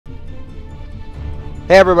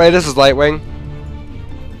Hey everybody, this is Lightwing.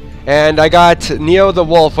 And I got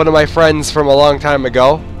Neothewolf, one of my friends from a long time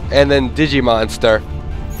ago, and then Digimonster.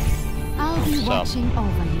 I'll be watching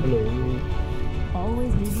over you. Hello.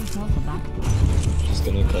 Always leave yourself a back. Just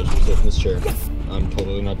gonna catch yourself in this chair. I'm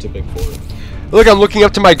totally not too big for it. Look, I'm looking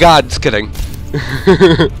up to my god. Just kidding.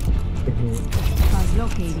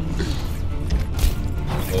 Locating.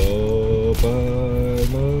 All by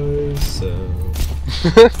myself.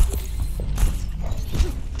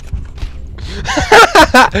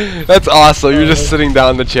 That's awesome. You're just sitting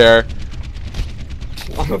down in the chair.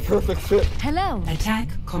 I'm a perfect fit. Hello. Attack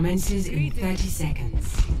commences in 30 seconds.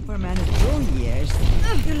 For a man of your years,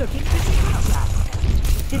 you're looking pretty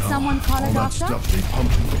hot. Did someone call a All that doctor? stuff they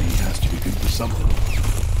pump into me has to be good for something.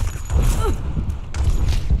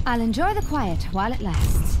 I'll enjoy the quiet while it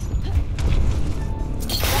lasts.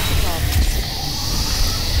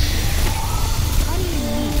 How do you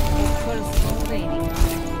need personal training?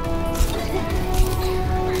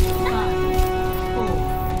 5, 4,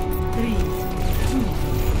 3, 2,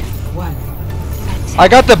 1. I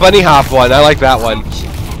got the bunny hop one. I like that one.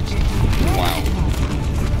 Wow.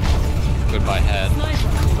 Goodbye, head.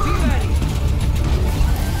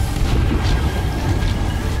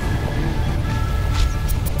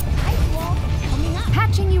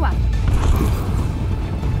 Patching you up.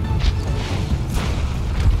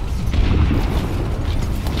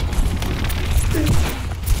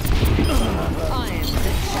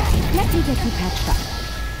 Let me get you patched up.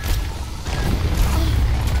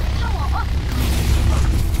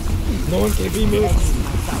 No one can be me.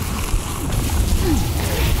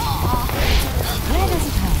 Where does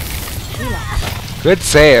it hurt? Relax. Good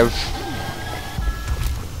save.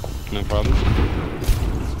 No problem.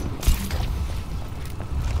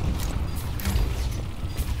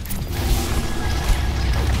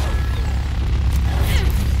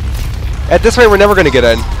 At this rate, we're never gonna get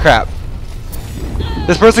in. Crap.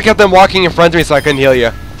 This person kept on walking in front of me so I couldn't heal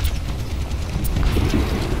you.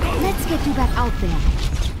 Let's get you back out there.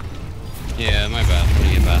 Yeah, my bad. I'm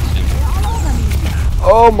gonna get past him.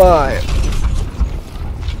 Oh my.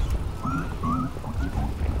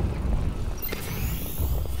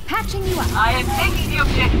 Patching you up. I am taking the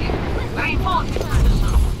objective. Reinforcing.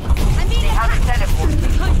 They have a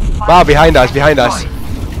teleport. Wow, behind us, behind us.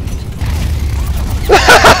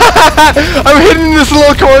 I'm hidden in this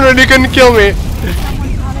little corner and he couldn't kill me.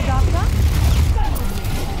 Someone call a doctor?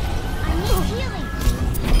 I need healing.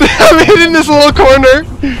 I'm hidden in this little corner.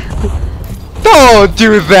 Don't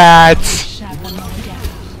do that. I'll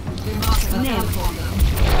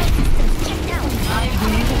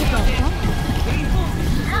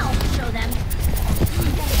show them.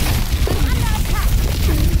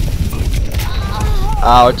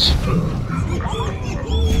 Ouch.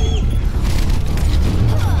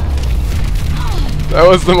 That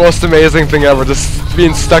was the most amazing thing ever, just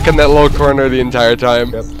being stuck in that little corner the entire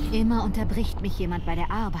time. Yep. Immer unterbricht mich jemand bei der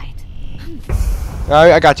Arbeit.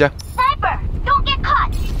 I gotcha. Sniper, don't get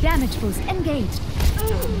caught. Damage boost engaged.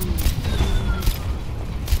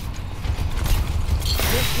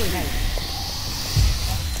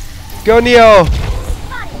 Go Neo!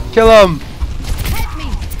 Kill him! Help me.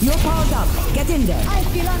 You're powered up. Get in there. I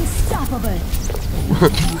feel unstoppable.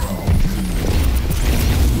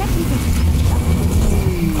 Let me get you.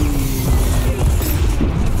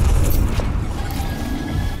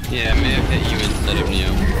 Yeah, I may have hit you instead of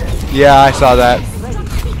Neo. Yeah, I saw that.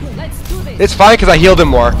 It's fine because I healed him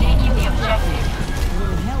more.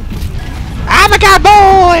 I'm a god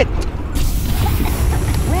boy!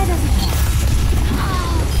 Where does it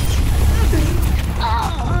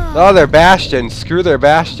hurt? Oh, their Bastion. Screw their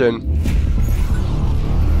Bastion.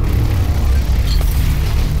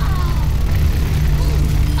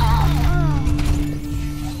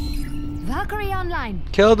 Valkyrie online.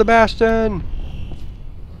 Kill the Bastion!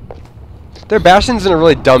 Their Bastion's in a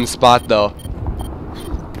really dumb spot though.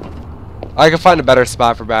 I can find a better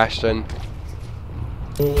spot for Bastion.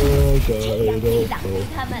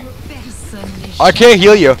 I can't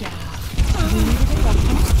heal you.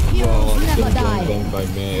 Well, I'm getting dunked by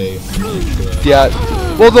May. Yeah.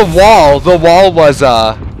 Well, the wall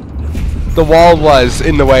was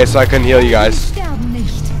in the way, so I couldn't heal you guys. Sterben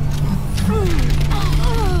nicht.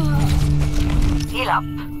 Heal up.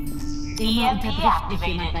 Immer unterbricht mich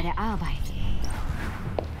jemand bei der Arbeit.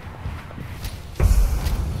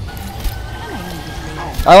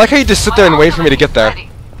 I like how you just sit there and wait for me to get there. Ready.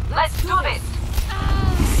 Let's do this.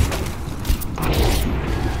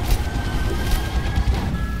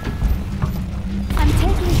 I'm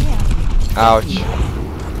taking care. Ouch.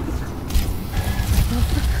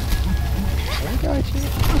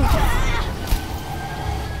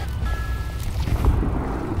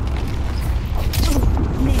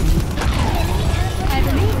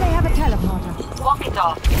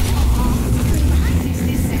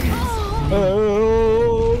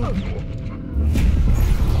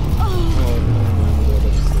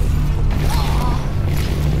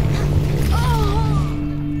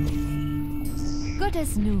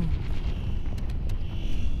 as new.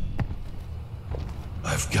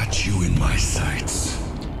 I've got you in my sights.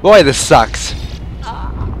 Boy, this sucks.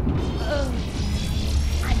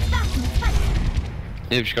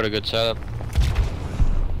 You've just got a good setup.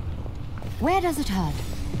 Where does it hurt?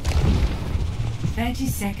 30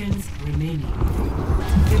 seconds remaining.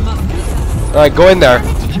 Alright, go in there.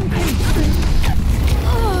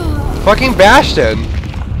 Fucking Bastion.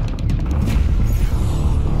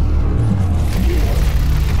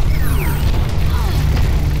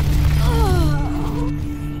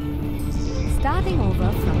 Starting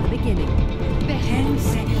over from the beginning. 10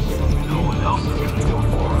 seconds. No one else is gonna go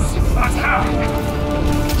for us. Attack!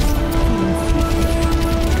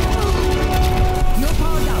 You're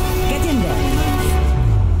powered up. Get in there.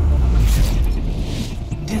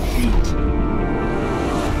 Defeat.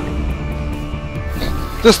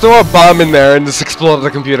 Just throw a bomb in there and just explode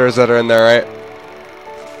the computers that are in there, right?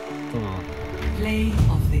 Play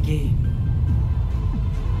of the game.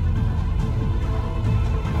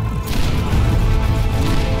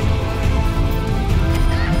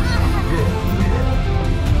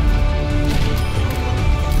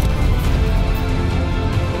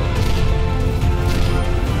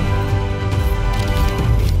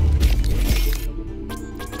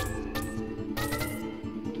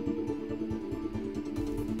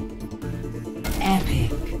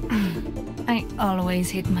 Epic. I always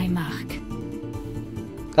hit my mark.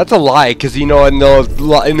 That's a lie, because you know in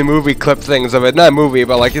the movie clip things of it, not a movie,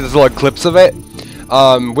 but like there's little clips of it,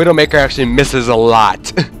 Widowmaker actually misses a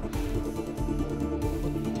lot.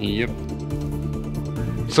 Yep.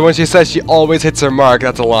 So when she says she always hits her mark,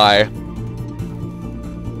 that's a lie.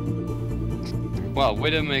 Well,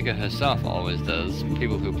 Widowmaker herself always does.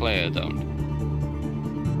 People who play her don't.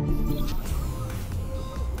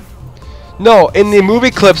 No, in the movie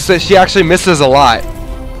clips that she actually misses a lot.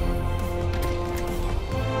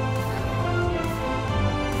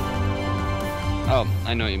 Oh,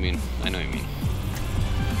 I know what you mean. I know what you mean.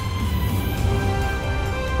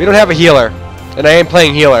 We don't have a healer, and I ain't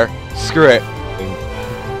playing healer. Screw it.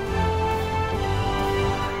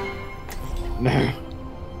 No.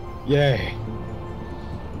 Yay.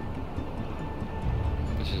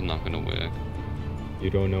 This is not gonna work. You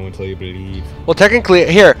don't know until you believe. Well,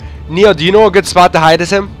 technically, here, Neo, do you know a good spot to hide as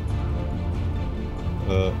him?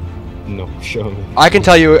 No, show me. I can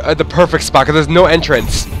tell you the perfect spot, because there's no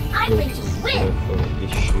entrance. I'm going to win.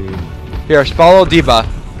 Issue. Here, follow Diva.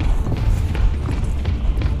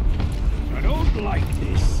 I don't like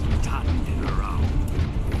this standing around.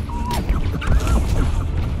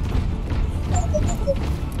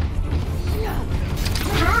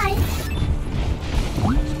 Hi.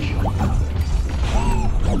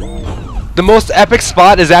 The most epic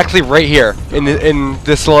spot is actually right here, in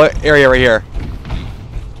this little area right here.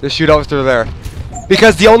 The shootout through there.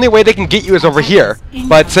 Because the only way they can get you is over here.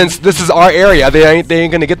 But since this is our area, they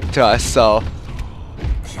ain't gonna get to us, so.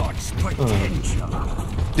 Such potential.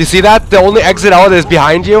 Do you see that? The only exit out is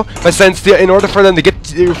behind you, but since in order for them to get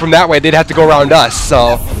to you from that way, they'd have to go around us,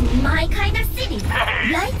 so. My kind of city.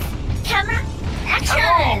 Lights, camera,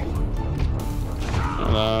 action.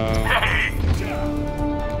 Hello.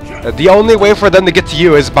 The only way for them to get to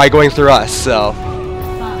you is by going through us, so. 3,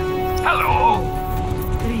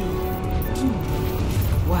 2,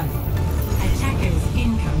 1. Attackers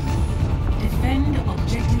incoming. Defend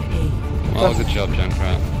objective A. Well, good job,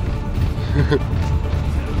 Junkrat.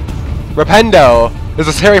 Rapendo! There's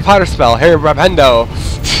this Harry Potter spell, Harry Rapendo.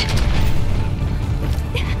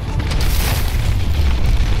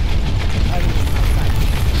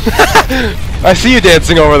 I see you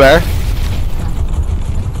dancing over there.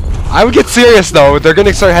 I would get serious though, they're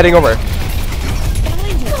gonna start heading over.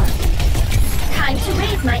 Time to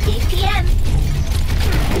raise my APM.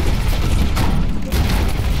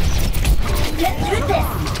 Get through this.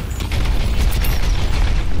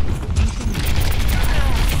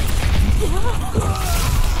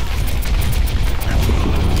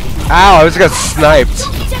 Ow, I just got sniped.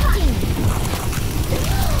 We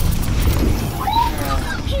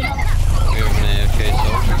have an AFK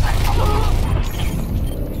soldier.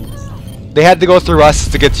 They had to go through us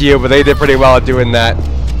to get to you, but they did pretty well at doing that.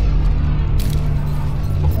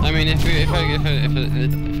 I mean, if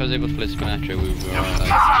I was able to play Symmetra, we would be alright.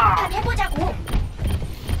 해보자고.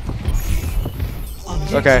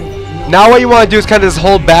 Okay. Now what you want to do is kind of just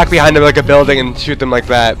hold back behind them like a building and shoot them like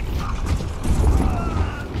that.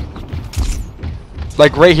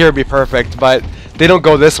 Like right here would be perfect, but they don't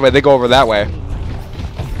go this way, they go over that way.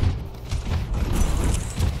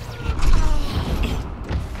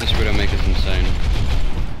 This Widowmaker's insane.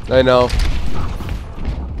 I know.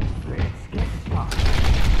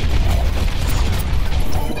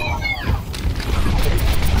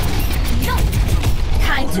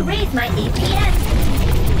 with my APS.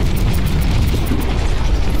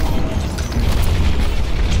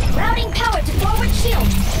 Routing power to forward shield.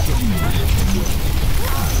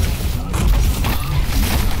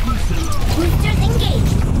 Boosters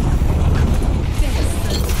engaged.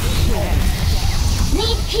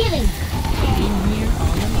 Need healing.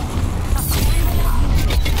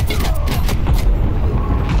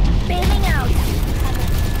 Bailing out.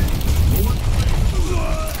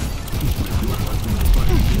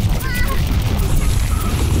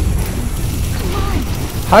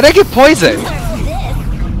 How'd I get poisoned?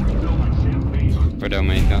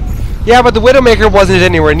 Widowmaker. Yeah, but the Widowmaker wasn't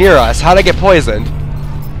anywhere near us. How'd I get poisoned?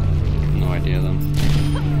 No idea then.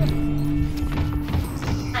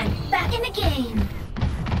 I'm back in the game.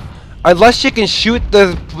 Unless she can shoot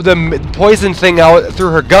the poison thing out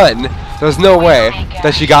through her gun, there's no way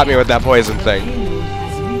that she got me with that poison thing.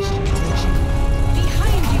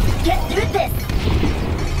 Get through this.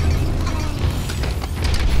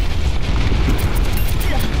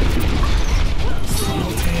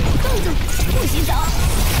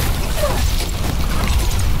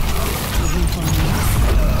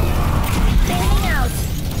 Bailing out.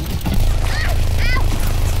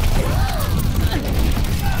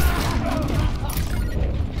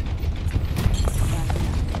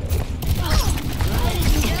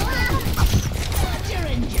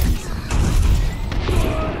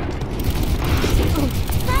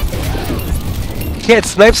 You can't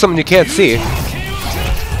snipe someone you can't see. You're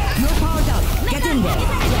powered up. Get in there.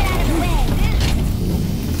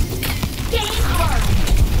 Game on.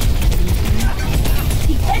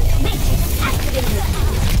 Defense matrix activated.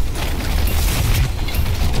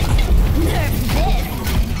 Nerf this.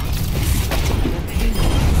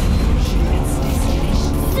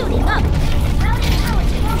 Suiting up. Routing power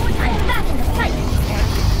to forward. I'm back in the fight.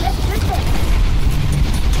 Get through this.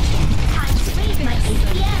 Time to raise my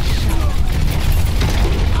APS.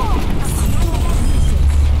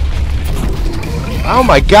 Oh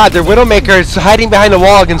my god, their Widowmaker is hiding behind the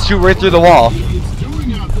wall and can shoot right through the wall.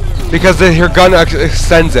 Because her gun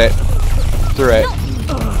extends it through it.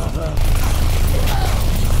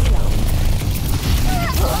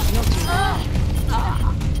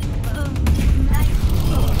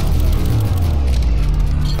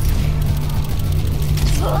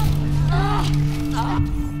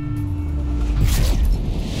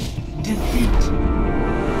 Defeat.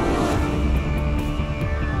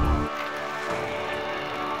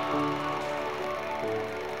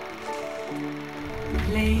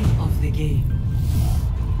 Play of the game.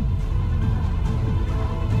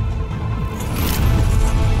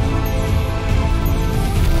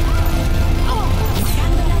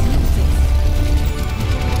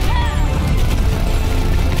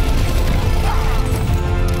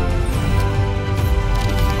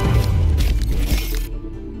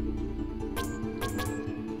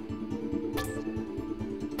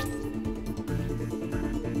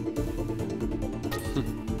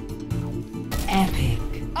 Epic.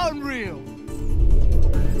 Unreal.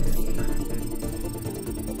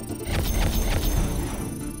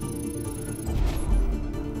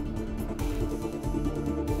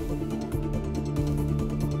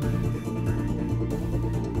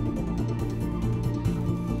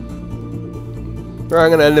 Alright,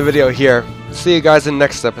 I'm gonna end the video here. See you guys in the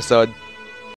next episode.